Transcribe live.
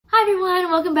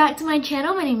everyone, welcome back to my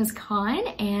channel. My name is Con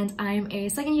and I'm a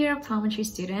second year optometry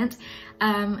student.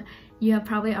 You have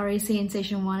probably already seen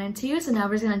station 1 and 2, so now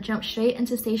we're just gonna jump straight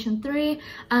into station 3.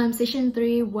 Station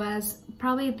 3 was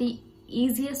probably the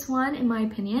easiest one in my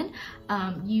opinion.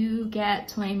 You get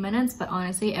 20 minutes, but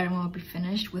honestly everyone will be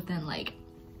finished within like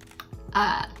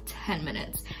 10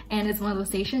 minutes. And it's one of those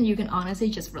stations you can honestly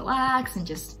just relax and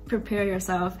just prepare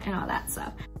yourself and all that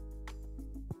stuff.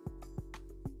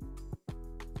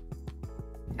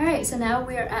 Alright, so now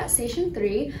we are at station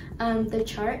 3. The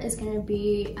chart is going to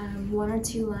be 1 or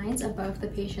 2 lines above the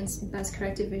patient's best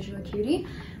corrected visual acuity.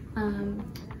 And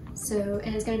it's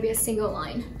going to be a single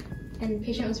line. And the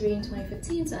patient was reading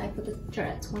 2015, so I put the chart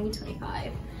at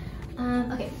 2025.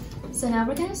 Okay, so now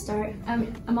we're going to start.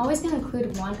 I'm always going to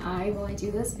include one eye while I do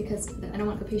this because I don't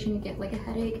want the patient to get like a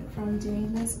headache from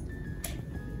doing this.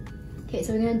 Okay,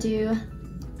 so we're going to do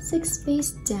 6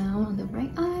 space down on the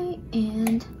right eye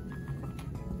and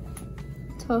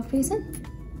 12 face in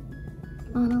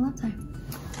on the left eye.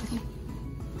 Okay.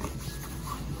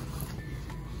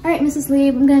 Alright, Mrs. Lee,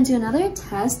 I'm going to do another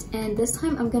test, and this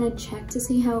time I'm going to check to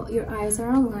see how your eyes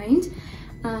are aligned.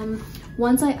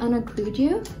 Once I unocclude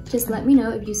you, just let me know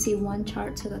if you see one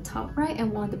chart to the top right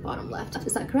and one the bottom left.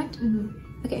 Is that correct?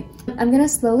 Mm-hmm. Okay. I'm going to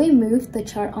slowly move the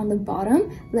chart on the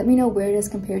bottom. Let me know where it is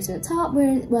compared to the top,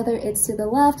 whether it's to the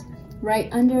left, right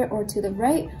under, or to the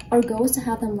right. Our goal is to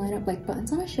have them line up like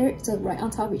buttons on a shirt, so right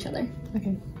on top of each other.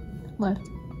 Okay. Left.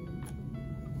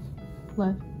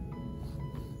 Left.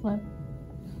 Left.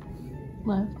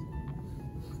 Left.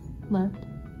 Left.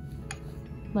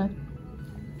 Left.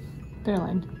 They're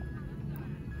aligned.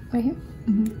 Right here?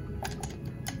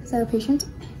 Mm-hmm. So patient.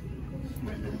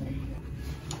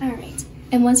 Alright.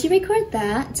 And once you record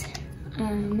that,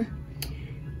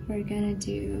 we're gonna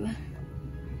do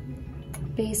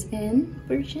base in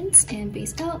versions and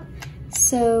base out.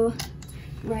 So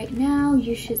right now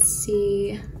you should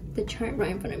see the chart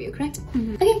right in front of you, correct?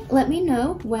 Mm-hmm. Okay, let me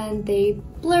know when they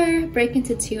blur, break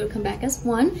into 2, or come back as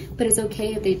 1, but it's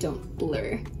okay if they don't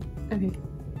blur. Okay.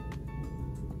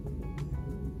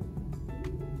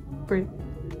 Break.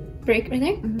 Break right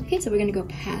there? Mm-hmm. Okay, so we're gonna go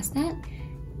past that.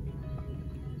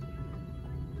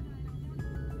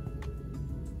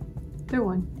 They're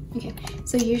 1. Okay,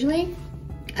 so usually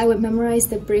I would memorize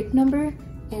the break number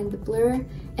and the blur,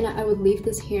 and I would leave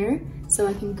this here so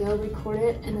I can go record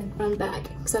it and then run back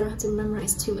because I don't have to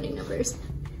memorize too many numbers.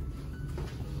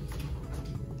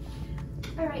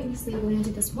 Alright, Miss Lee, we're gonna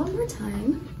do this one more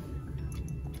time.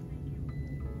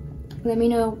 Let me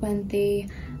know when they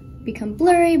become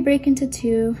blurry, break into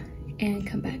 2, and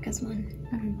come back as 1.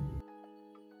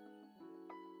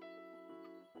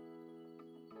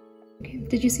 Okay,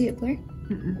 did you see it blur?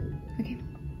 Mm-mm. Okay.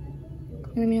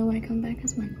 Let me know when I come back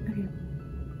as 1. Okay.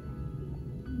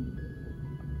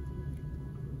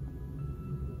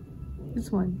 It's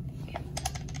 1.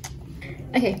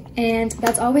 Okay, and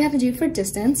that's all we have to do for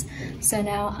distance. So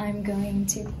now I'm going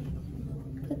to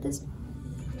put this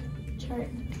chart.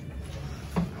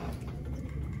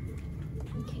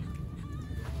 Okay.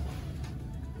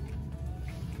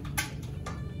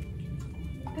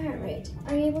 Alright,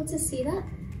 are you able to see that?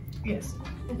 Yes.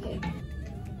 Okay.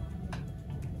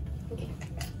 Okay.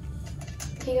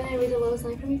 Can you go ahead and read the lowest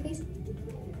line for me, please?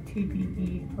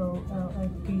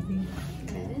 T-P-E-O-L-F-D-Z.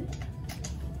 Good.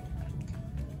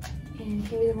 And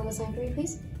can you read the lowest line for me,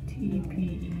 please?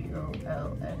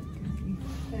 T-P-E-O-L-F-D-Z.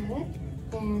 Good.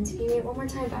 And can you read it one more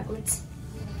time backwards?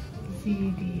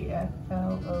 C-D-F-L-O-E-P-T.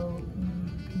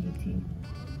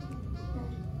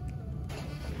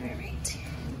 Alright.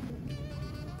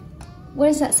 What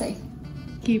does that say?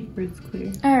 Keep words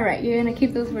clear. Alright, you're gonna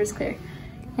keep those words clear.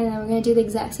 And then we're gonna do the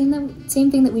exact same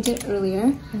thing that we did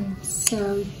earlier. Okay.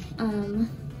 So,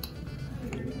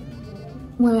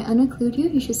 when I unocclude you,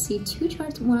 you should see 2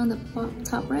 charts, one on the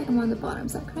top right and one on the bottom.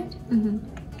 Is that correct? Mm-hmm.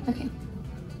 Okay.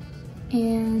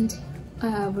 And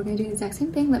we're gonna do the exact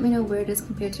same thing. Let me know where it is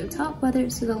compared to the top, whether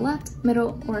it's to the left,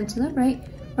 middle, or to the right.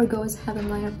 Our goal is to have them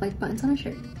line up like buttons on a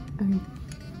shirt. Okay.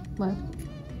 Left.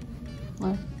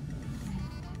 Left.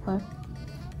 Left.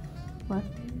 Left.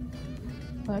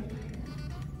 Left.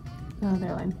 Oh,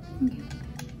 they're aligned. Okay.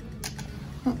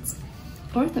 That's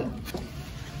ortho.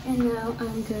 And now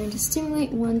I'm going to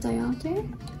stimulate 1 diopter.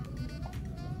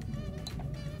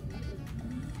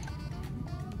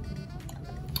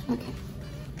 Okay.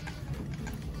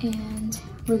 And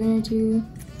we're going to do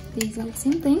the exact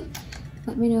same thing.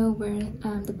 Let me know where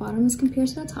the bottom is compared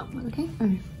to the top one, okay?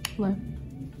 Okay. Left.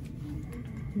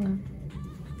 Left.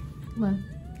 Left.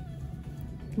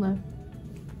 Left.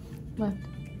 Left.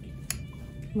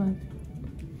 Left.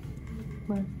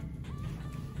 Left.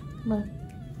 Left.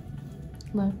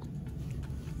 Left.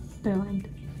 They're lined.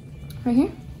 Right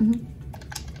here?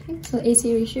 Mm-hmm. Okay, so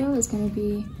AC ratio is going to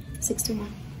be 6:1.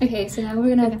 Okay, so now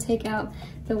we're going to take out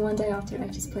the one diopter I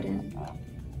just put in.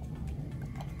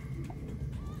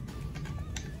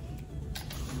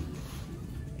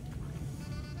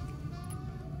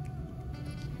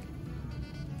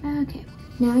 Okay,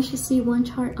 now I should see one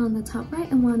chart on the top right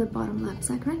and one on the bottom left. Is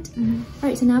that correct? Mm-hmm. All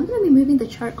right, so now I'm going to be moving the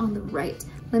chart on the right.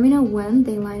 Let me know when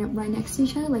they line up right next to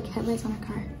each other, like headlights on a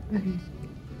car. Okay.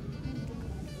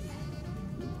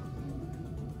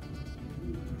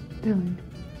 They're lined.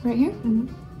 Right here? Mm-hmm.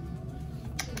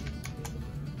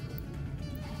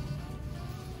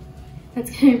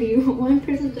 That's going to be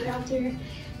 1% diopter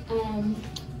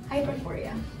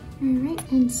hyperphoria. All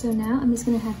right, and so now I'm just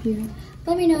going to have you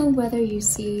let me know whether you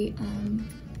see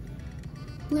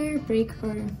blur, break,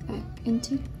 or back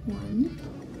into 1.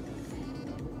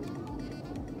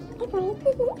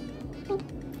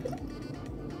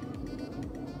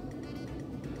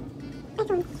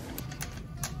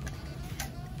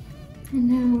 And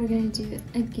now we're going to do it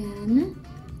again.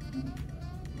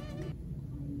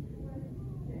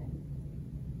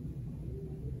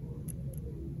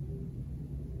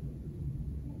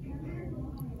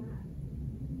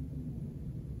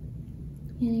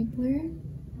 Any blur?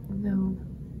 No.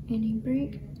 Any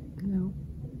break? No.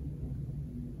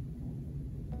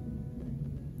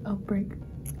 Oh, break.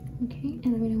 Okay,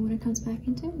 and let me know when it comes back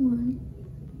into 1.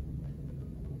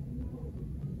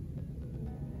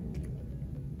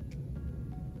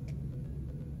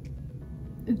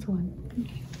 It's 1.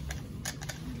 Okay.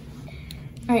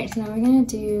 All right, so now we're gonna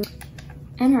do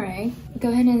NRA. Go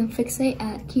ahead and fixate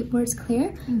at keep words clear.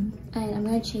 Mm. And I'm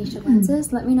gonna change the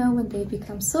lenses. Let me know when they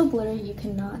become so blurry you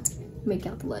cannot make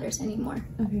out the letters anymore.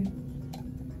 Okay.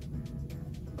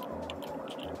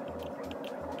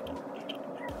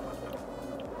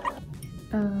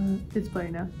 It's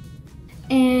blurry now.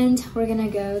 And we're gonna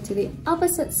go to the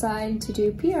opposite side to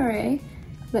do PRA.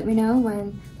 Let me know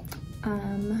when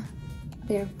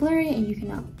they're blurry and you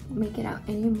cannot make it out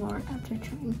anymore after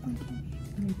trying.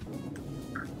 Okay.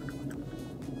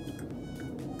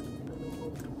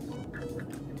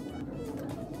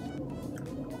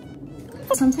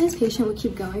 Sometimes patient will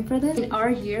keep going for this. In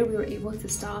our year, we were able to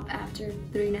stop after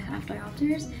 3.5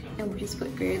 diopters, and we just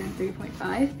put greater than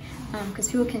 3.5,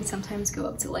 because people can sometimes go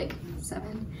up to like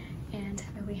 7, and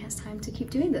nobody has time to keep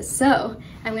doing this. So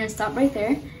I'm gonna stop right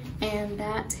there, and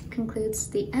that concludes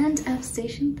the end of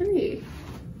station 3.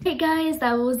 Hey guys,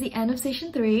 that was the end of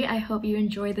station 3. I hope you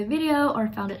enjoyed the video or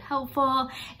found it helpful,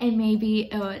 and maybe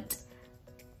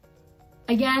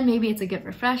maybe it's a good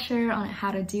refresher on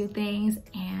how to do things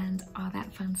and all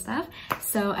that fun stuff.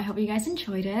 So I hope you guys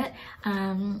enjoyed it.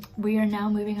 We are now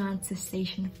moving on to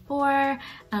station 4.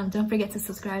 Don't forget to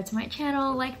subscribe to my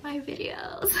channel, like my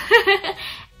videos.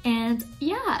 And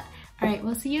yeah, all right,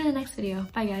 we'll see you in the next video.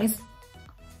 Bye guys.